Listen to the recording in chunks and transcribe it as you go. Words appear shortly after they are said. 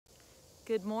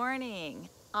Good morning.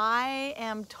 I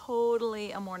am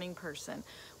totally a morning person,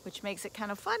 which makes it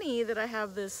kind of funny that I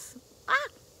have this,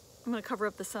 I'm gonna cover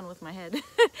up the sun with my head,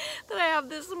 that I have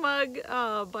this mug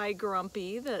by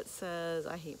Grumpy that says,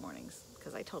 I hate mornings,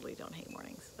 because I totally don't hate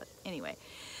mornings, but anyway.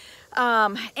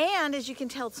 And as you can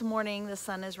tell, it's morning, the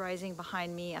sun is rising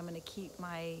behind me. I'm gonna keep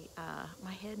my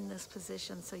head in this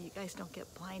position so you guys don't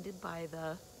get blinded by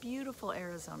the beautiful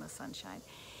Arizona sunshine.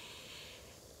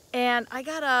 And I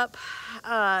got up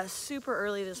super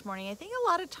early this morning. I think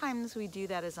a lot of times we do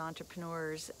that as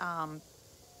entrepreneurs.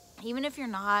 Even if you're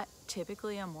not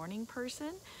typically a morning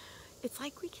person, it's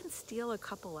like we can steal a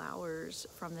couple hours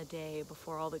from the day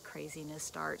before all the craziness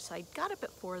starts. So I got up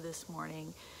at 4 this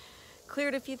morning,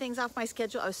 cleared a few things off my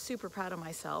schedule. I was super proud of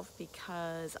myself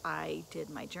because I did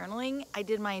my journaling. I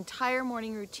did my entire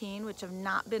morning routine, which I've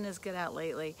not been as good at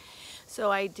lately. So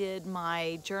I did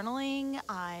my journaling.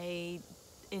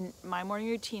 In my morning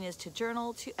routine is to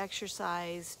journal, to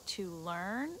exercise, to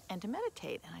learn, and to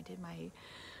meditate. And I did my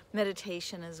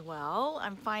meditation as well.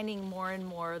 I'm finding more and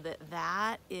more that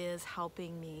that is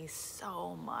helping me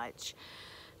so much.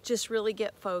 Just really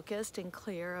get focused and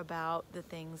clear about the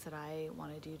things that I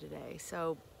want to do today.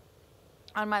 So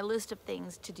on my list of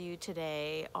things to do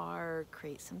today are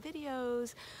create some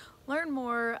videos, learn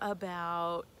more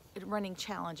about running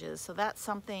challenges. So that's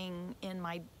something in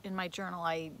my journal.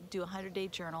 I do a 100-day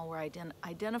journal where I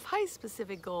identify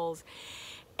specific goals,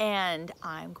 and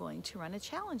I'm going to run a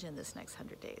challenge in this next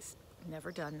 100 days. I've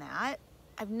never done that.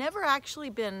 I've never actually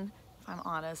been, if I'm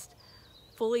honest,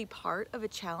 fully part of a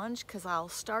challenge, because I'll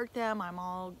start them, I'm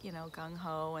all,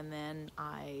 gung-ho, and then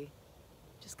I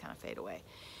just kind of fade away.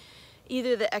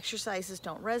 Either the exercises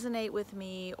don't resonate with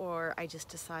me, or I just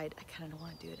decide I kind of don't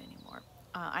want to do it anymore.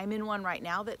 I'm in one right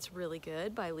now that's really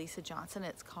good by Lisa Johnson.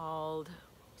 It's called,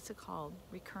 what's it called?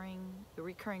 The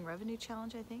Recurring Revenue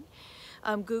Challenge, I think.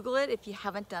 Google it if you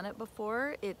haven't done it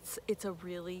before. It's a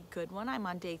really good one. I'm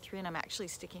on day 3 and I'm actually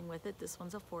sticking with it. This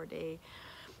one's a 4-day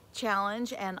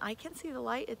challenge, and I can see the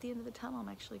light at the end of the tunnel. I'm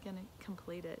actually going to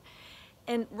complete it.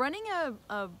 And running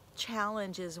a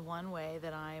challenge is one way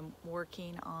that I'm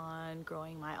working on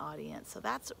growing my audience. So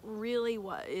that's really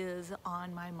what is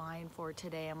on my mind for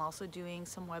today. I'm also doing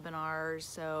some webinars,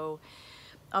 so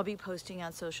I'll be posting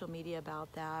on social media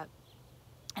about that.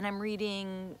 And I'm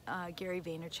reading Gary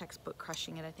Vaynerchuk's book,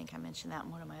 Crushing It. I think I mentioned that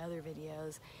in one of my other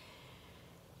videos.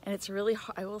 And it's really,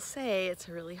 I will say, it's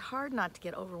really hard not to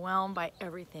get overwhelmed by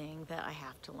everything that I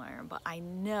have to learn. But I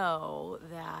know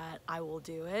that I will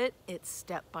do it. It's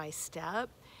step by step.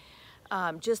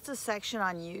 Just a section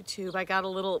on YouTube, I got a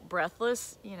little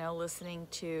breathless, listening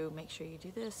to make sure you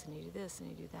do this and you do this and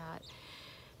you do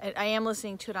that. I am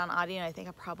listening to it on audio, and I think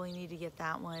I probably need to get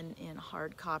that one in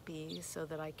hard copy so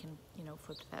that I can,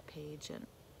 flip to that page and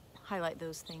highlight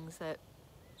those things that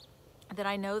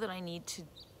I know that I need to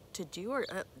do, or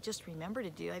just remember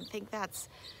to do. I think that's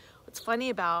what's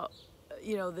funny about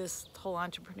this whole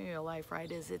entrepreneurial life,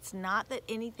 right? Is it's not that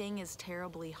anything is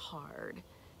terribly hard,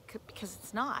 because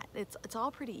it's not. It's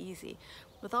all pretty easy.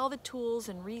 With all the tools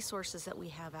and resources that we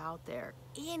have out there,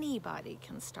 anybody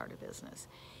can start a business.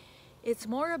 It's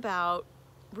more about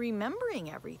remembering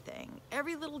everything,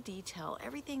 every little detail,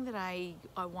 everything that I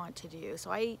want to do.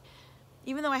 So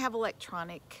even though I have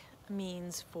electronic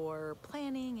means for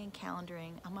planning and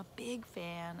calendaring, I'm a big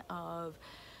fan of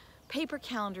paper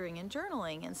calendaring and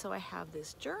journaling. And so I have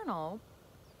this journal,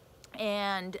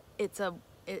 and it's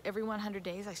every 100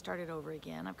 days I start it over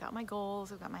again. I've got my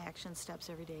goals, I've got my action steps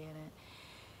every day in it.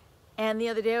 And the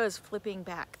other day I was flipping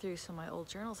back through some of my old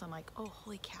journals. I'm like, oh,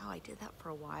 holy cow, I did that for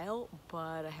a while,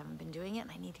 but I haven't been doing it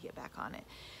and I need to get back on it.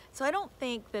 So I don't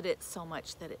think that it's so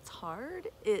much that it's hard.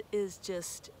 It is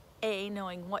just A,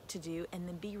 knowing what to do, and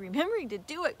then B, remembering to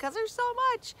do it, because there's so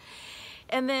much.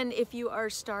 And then if you are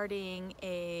starting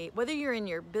whether you're in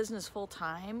your business full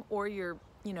time or you're,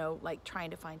 like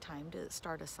trying to find time to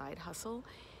start a side hustle,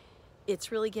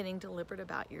 it's really getting deliberate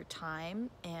about your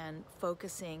time and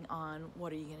focusing on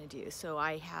what are you going to do. So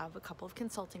I have a couple of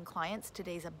consulting clients.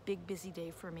 Today's a big busy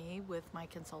day for me with my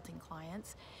consulting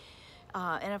clients.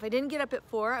 And if I didn't get up at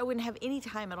 4, I wouldn't have any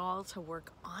time at all to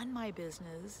work on my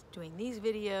business, doing these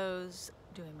videos,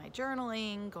 doing my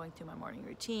journaling, going through my morning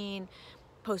routine,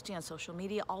 posting on social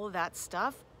media, all of that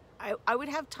stuff. I would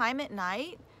have time at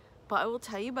night, but I will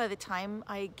tell you, by the time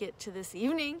I get to this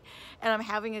evening and I'm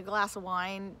having a glass of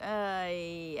wine,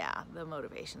 yeah, the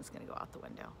motivation's gonna go out the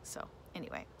window. So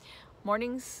anyway,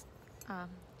 mornings,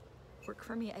 work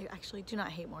for me. I actually do not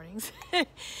hate mornings.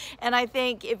 And I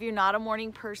think if you're not a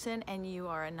morning person and you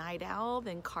are a night owl,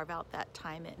 then carve out that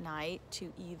time at night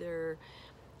to either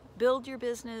build your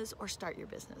business or start your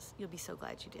business. You'll be so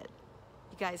glad you did.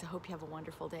 You guys, I hope you have a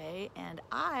wonderful day, and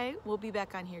I will be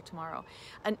back on here tomorrow.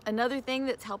 Another thing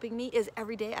that's helping me is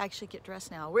every day I actually get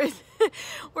dressed now.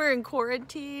 We're in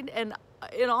quarantine, and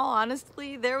in all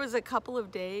honesty, there was a couple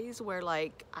of days where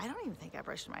like I don't even think I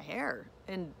brushed my hair,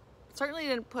 and certainly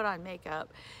didn't put on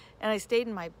makeup, and I stayed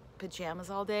in my pajamas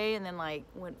all day, and then like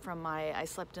went from I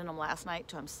slept in them last night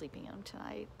to I'm sleeping in them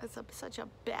tonight. That's such a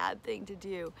bad thing to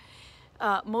do.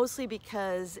 Mostly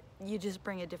because you just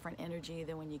bring a different energy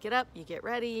than when you get up, you get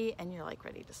ready, and you're like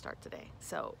ready to start today.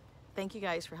 So thank you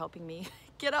guys for helping me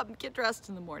get up and get dressed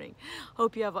in the morning.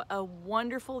 Hope you have a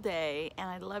wonderful day, and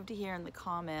I'd love to hear in the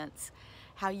comments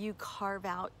how you carve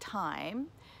out time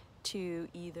to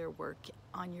either work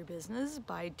on your business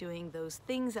by doing those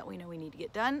things that we know we need to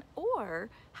get done, or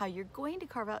how you're going to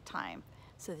carve out time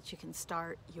so that you can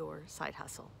start your side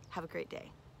hustle. Have a great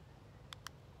day.